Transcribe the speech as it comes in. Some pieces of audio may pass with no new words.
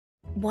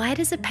Why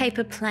does a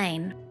paper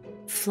plane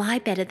fly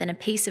better than a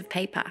piece of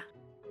paper?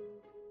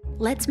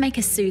 Let's make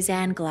a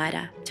Suzanne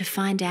glider to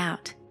find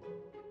out.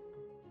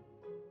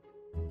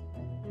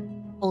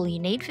 All you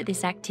need for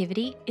this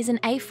activity is an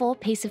A4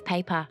 piece of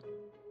paper.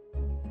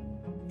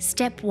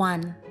 Step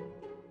 1.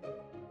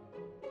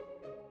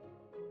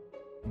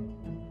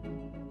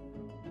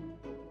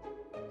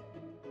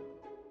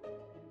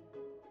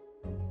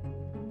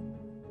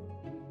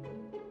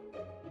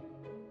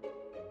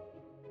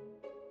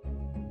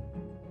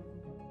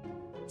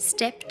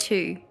 Step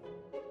 2.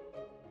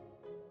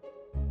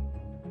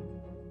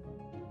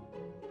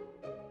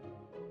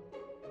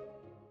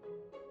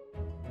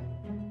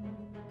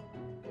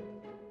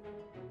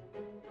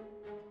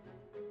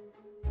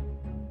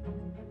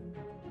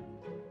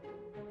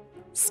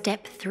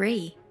 Step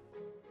 3.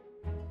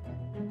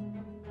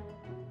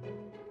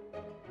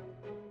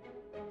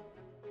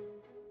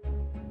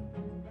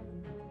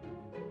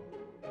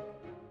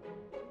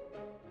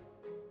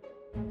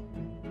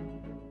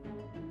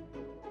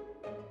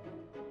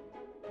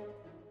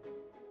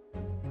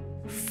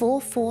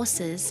 Four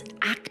forces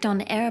act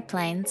on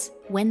aeroplanes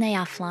when they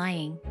are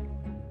flying.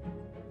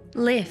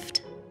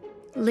 Lift.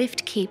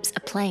 Lift keeps a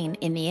plane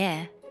in the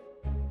air.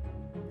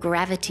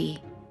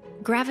 Gravity.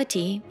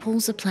 Gravity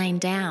pulls a plane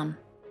down.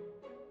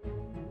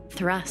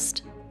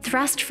 Thrust.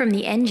 Thrust from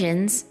the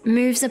engines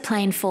moves a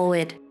plane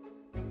forward.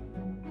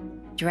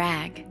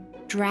 Drag.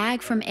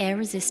 Drag from air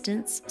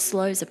resistance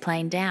slows a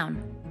plane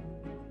down.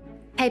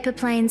 Paper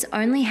planes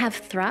only have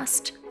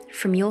thrust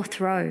from your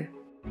throw.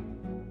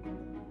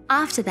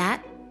 After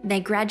that, they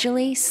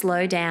gradually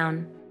slow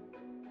down.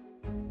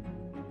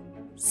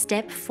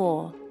 Step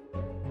 4.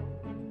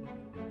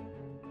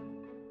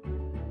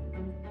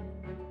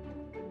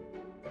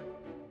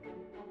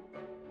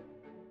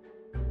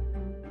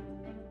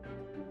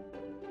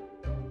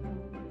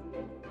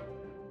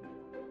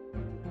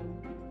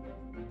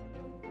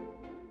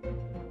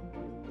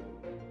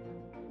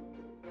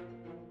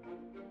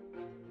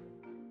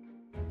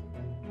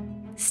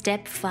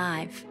 Step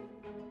 5.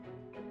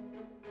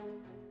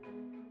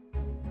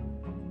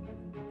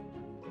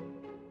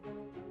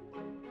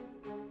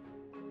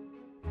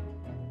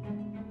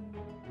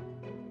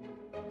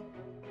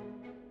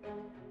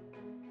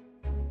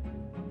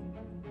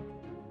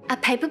 A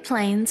paper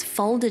plane's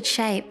folded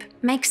shape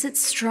makes it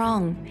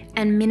strong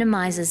and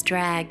minimises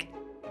drag.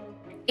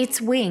 Its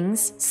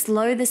wings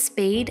slow the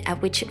speed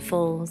at which it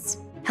falls,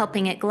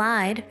 helping it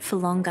glide for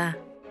longer.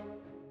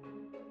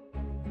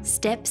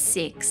 Step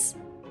 6.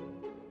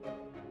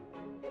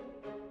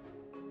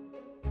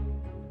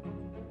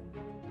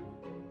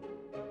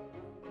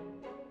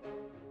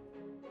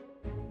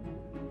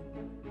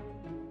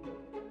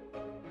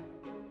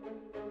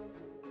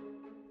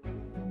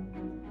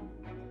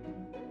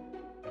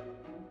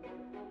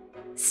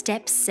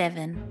 Step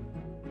 7.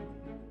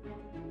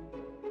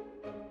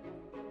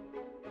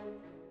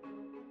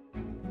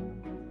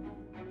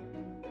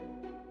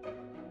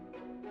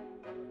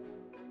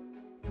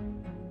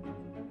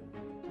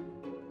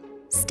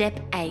 Step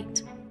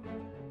 8.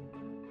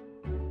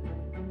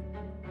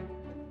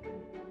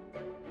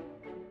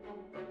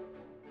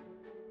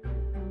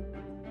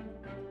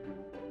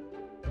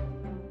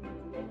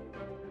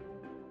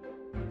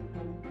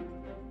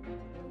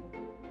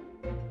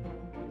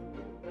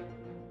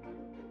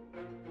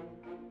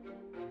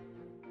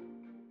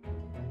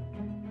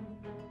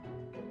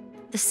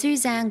 The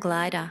Suzanne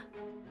glider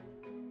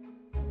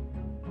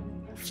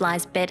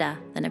flies better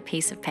than a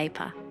piece of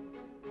paper.